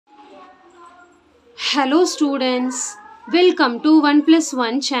Hello students, welcome to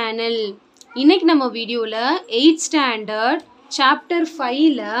 1+1 channel. இன்னைக்கு நம்ம வீடியோல 8th standard chapter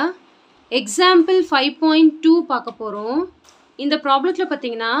 5ல Example-5.2 பார்க்க போறோம். இந்த ப்ராப்ளத்துல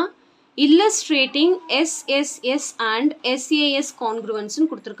பாத்தீங்கன்னா illustrating SSS and SAS congruence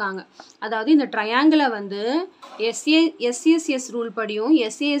னு கொடுத்திருக்காங்க. அதாவது இந்த ட்ரையாங்கிளை வந்து SSS ரூல் படியும்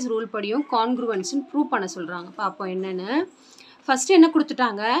SAS ரூல் படியும் congruence னு ப்ரூவ் பண்ண சொல்றாங்க. பாப்போம் என்னன்னு. ஃபர்ஸ்ட் என்ன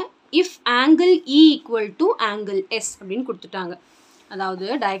கொடுத்துட்டாங்க? If angle E equal to angle S அப்படின்னு கொடுத்துட்டாங்க. அதாவது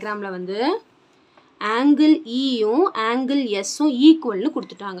டயக்ராம்ல வந்து angle E யும் angle S யும் ஈக்குவல்னு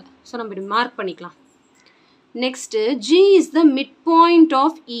கொடுத்துட்டாங்க. ஸோ நம்ம இப்படி மார்க் பண்ணிக்கலாம். Next G is the midpoint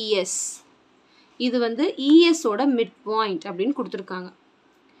of ES. இது வந்து ES ஓட midpoint அப்படின்னு கொடுத்துருக்காங்க.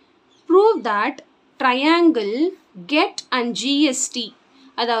 Prove that triangle GET and GST,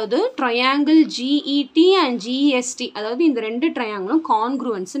 அதாவது triangle GET and GST, அதாவது இந்த ரெண்டு ட்ரையாங்கிளும்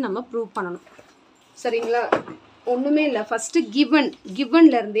கான்க்ரூவன்ஸ் நம்ம ப்ரூவ் பண்ணணும். சரிங்களா? ஒன்றுமே இல்லை, ஃபஸ்ட்டு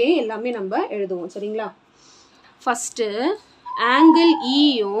கிவன்லேருந்தே எல்லாமே நம்ம எழுதுவோம். சரிங்களா? ஃபஸ்ட்டு ஆங்கிள்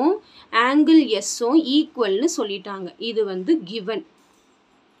ஈயும் ஆங்கிள் எஸ்ஸும் ஈக்குவல்னு சொல்லிட்டாங்க. இது வந்து கிவன்.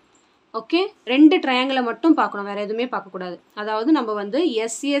 ஓகே, ரெண்டு ட்ரையாங்கிளை மட்டும் பார்க்கணும், வேறு எதுவுமே பார்க்கக்கூடாது. அதாவது நம்ம வந்து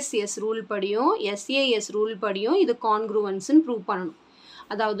SSS ரூல் படியும் SAS ரூல் படியும் இது கான்க்ரூவன்ஸ்ன்னு ப்ரூவ் பண்ணணும்.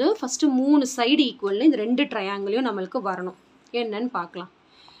 அதாவது ஃபஸ்ட்டு 3 சைடு ஈக்குவல்னு இந்த ரெண்டு ட்ரையாங்கிளையும் நம்மளுக்கு வரணும். என்னன்னு பார்க்கலாம்.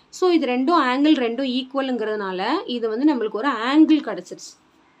 ஸோ இது ரெண்டும் ஈக்குவலுங்கிறதுனால இது வந்து நம்மளுக்கு ஒரு ஆங்கிள் கிடச்சிருச்சு.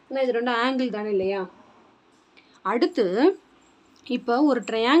 ஏன்னா இது ரெண்டும் ஆங்கிள் தானே இல்லையா? அடுத்து இப்போ ஒரு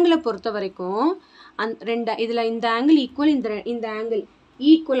ட்ரையாங்கிளை பொறுத்த வரைக்கும் இதில் இந்த ஆங்கிள் ஈக்குவல், இந்த ஆங்கிள்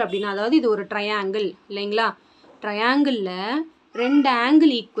ஈக்குவல் அப்படின்னா, அதாவது இது ஒரு ட்ரையாங்கிள் இல்லைங்களா? ட்ரையாங்கிளில் ரெண்டு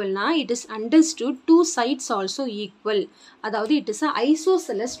angle ஈக்குவல்னா it is understood two sides also equal. அதாவது it is a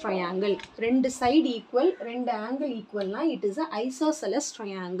isosceles triangle. ரெண்டு சைடு ஈக்குவல், ரெண்டு angle ஈக்குவல்னா it is a isosceles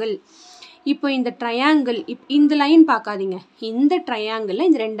triangle. இப்போ இந்த ட்ரையாங்கிள் இந்த லைன் பார்க்காதீங்க, இந்த ட்ரையாங்கிளில்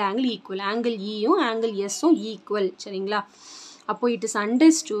இந்த ரெண்டு ஆங்கிள் ஈக்குவல், ஆங்கிள் ஈயும் ஆங்கிள் எஸ்ஸும் ஈக்குவல். சரிங்களா? அப்போ இட் இஸ்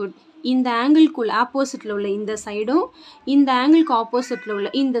அண்டர்ஸ்டுட் இந்த ஆங்கிள்குள்ள ஆப்போசிட்டில் உள்ள இந்த சைடும் இந்த ஆங்கிள்க்கு ஆப்போசிட்டில் உள்ள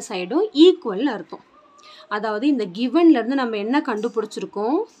இந்த சைடும் ஈக்குவல்னு அர்த்தம். அதாவது இந்த கிவன்லேருந்து நம்ம என்ன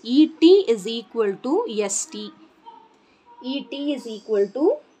கண்டுபிடிச்சிருக்கோம்? ET is equal to ST. ET is equal to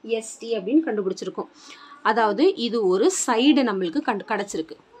ST அப்படின்னு கண்டுபிடிச்சிருக்கோம். அதாவது இது ஒரு சைடு நம்மளுக்கு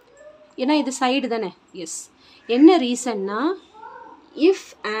கிடச்சிருக்கு. ஏன்னா இது சைடு தானே? எஸ். என்ன ரீசன்னா, இஃப்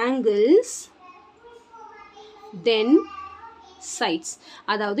ஆங்கிள்ஸ் தென் சைட்ஸ்.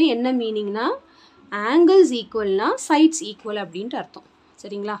 அதாவது என்ன மீனிங்னா, ஆங்கிள்ஸ் ஈக்குவல்னா சைட்ஸ் ஈக்குவல் அப்படின்ட்டு அர்த்தம்.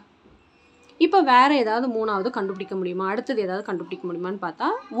 சரிங்களா? இப்போ வேறு ஏதாவது மூணாவது கண்டுபிடிக்க முடியுமா, அடுத்தது ஏதாவது கண்டுபிடிக்க முடியுமான்னு பார்த்தா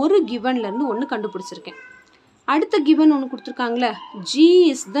ஒரு கிவன்லேருந்து ஒன்று கண்டுபிடிச்சிருக்கேன். அடுத்த கிவன் ஒன்று கொடுத்துருக்காங்களே, G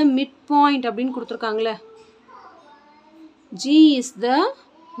is the midpoint அப்படின்னு கொடுத்துருக்காங்களே, G is the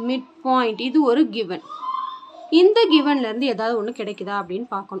midpoint, இது ஒரு கிவன். இந்த கிவன்லேருந்து ஏதாவது ஒன்று கிடைக்குதா அப்படின்னு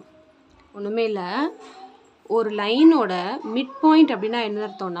பார்க்கணும். ஒன்றுமே இல்லை, ஒரு லைனோட மிட் பாயிண்ட் அப்படின்னா என்ன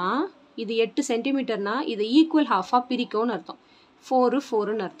அர்த்தம்னா, இது 8 சென்டிமீட்டர்னா இது ஈக்குவல் ஹாஃபாக பிரிக்கும்னு அர்த்தம்.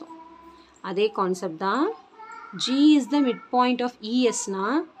 4ன்னு அர்த்தம். அதே கான்செப்ட் தான். G is the midpoint of ESனா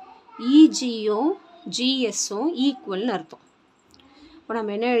EGயும் GSும் ஈக்குவல்னு அர்த்தம். இப்போ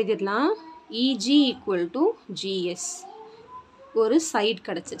நம்ம என்ன எழுதிடலாம்? EG equal to GS. ஒரு சைடு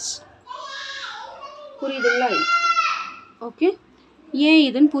கிடச்சிருச்சு. புரியுதுங்களா? ஓகே, ஏன்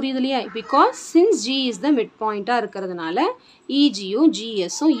இதுன்னு புரியுது இல்லையா? Because since G is the midpointஆக இருக்கிறதுனால EGயும்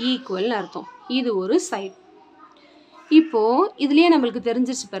GSும் ஈக்குவல்னு அர்த்தம். இது ஒரு சைடு. இப்போது இதுலேயே நம்மளுக்கு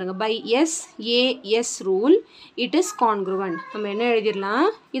தெரிஞ்சிருச்சு பாருங்கள், by SAS rule it is congruent. நம்ம என்ன எழுதிடலாம்?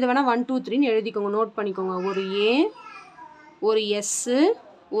 இதை வேணால் 1 2 3ன்னு எழுதிக்கோங்க, நோட் பண்ணிக்கோங்க. ஒரு A, ஒரு S,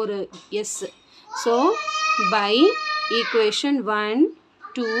 ஒரு S. So by equation 1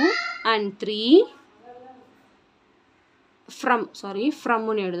 2 and 3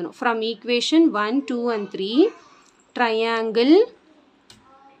 ஃப்ரம்னு எழுதணும். From equation 1 2 and 3 triangle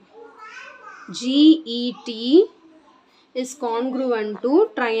GET is congruent to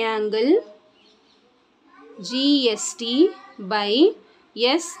triangle GST by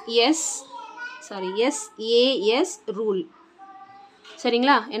SAS rule.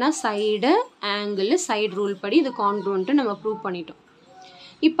 சரிங்களா? ஏன்னா சைடு ஆங்கிள் சைடு ரூல் படி இது கான்க்ரூவன்ட்டு நம்ம ப்ரூவ் பண்ணிட்டோம்.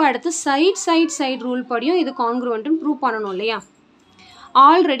 இப்போ அடுத்து சைடு ரூல் படியும் இது கான்க்ரூவன்ட்டுன்னு ப்ரூவ் பண்ணணும் இல்லையா?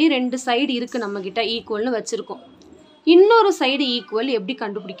 ஆல்ரெடி ரெண்டு சைடு இருக்குது நம்மக்கிட்ட, ஈக்குவல்னு வச்சுருக்கோம். இன்னொரு சைடு ஈக்குவல் எப்படி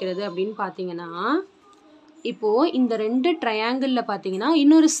கண்டுபிடிக்கிறது அப்படின்னு பார்த்தீங்கன்னா, இப்போது இந்த ரெண்டு ட்ரையாங்கிளில் பார்த்தீங்கன்னா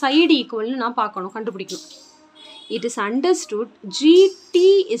இன்னொரு சைடு ஈக்குவல்னு நான் பார்க்கணும், கண்டுபிடிக்கணும். It is understood GT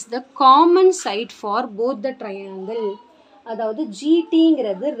is the common side for both the triangle. அதாவது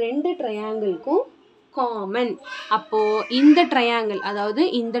GTங்கிறது ரெண்டு ட்ரையாங்கிள்க்கும் காமன். அப்போ இந்த ட்ரையாங்கிள், அதாவது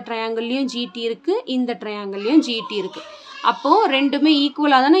இந்த ட்ரையாங்கிள்லயும் ஜிடி இருக்கு, இந்த ட்ரையாங்கிள்லயும் ஜிடி இருக்கு. அப்போ ரெண்டுமே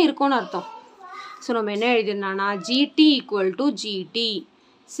ஈக்குவலாக தானே இருக்கும்னு அர்த்தம். ஸோ நம்ம என்ன எழுதிருந்தோம்னா GT equal to GT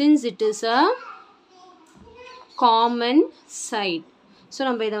since it is a common side. So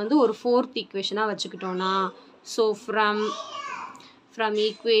நம்ம இதை வந்து ஒரு ஃபோர்த் ஈக்குவேஷனாக வச்சுக்கிட்டோம்னா, ஸோ from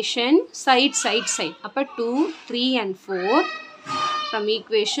equation side அப்போ 2, 3 and 4. From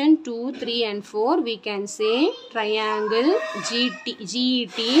equation 2, 3 and 4 we can say triangle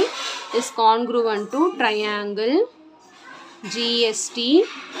GET is congruent to triangle GST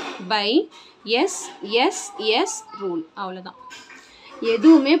by SSS rule. அவ்வளோதான்.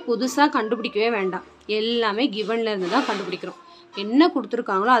 எதுவுமே புதுசாக கண்டுபிடிக்கவே வேண்டாம், எல்லாமே கிவன்ல இருந்து தான் கண்டுபிடிக்கிறோம். என்ன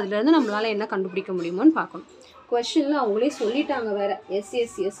கொடுத்துருக்காங்களோ அதுலேருந்து நம்மளால் என்ன கண்டுபிடிக்க முடியுமோன்னு பார்க்கணும். கொஸ்டினில் அவங்களே சொல்லிட்டாங்க வேறு,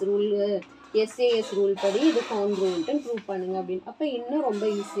 எஸ்எஸ்எஸ் ரூல் எஸ்ஏஎஸ் ரூல் படி இது கான்க்ரூவன்ட்னு ப்ரூவ் பண்ணுங்க அப்படின்னு. அப்போ இன்னும் ரொம்ப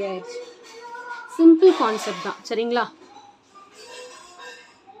ஈஸியாகிடுச்சு. சிம்பிள் கான்செப்ட் தான், சரிங்களா?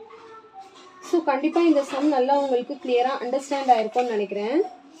 ஸோ கண்டிப்பாக இந்த சம் நல்லா உங்களுக்கு கிளியராக அண்டர்ஸ்டாண்ட் ஆயிருக்கும்னு நினைக்கிறேன்.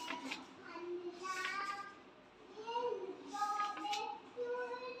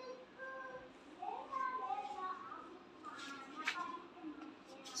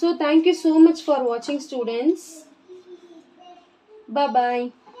 So thank you so much for watching, students. Bye bye.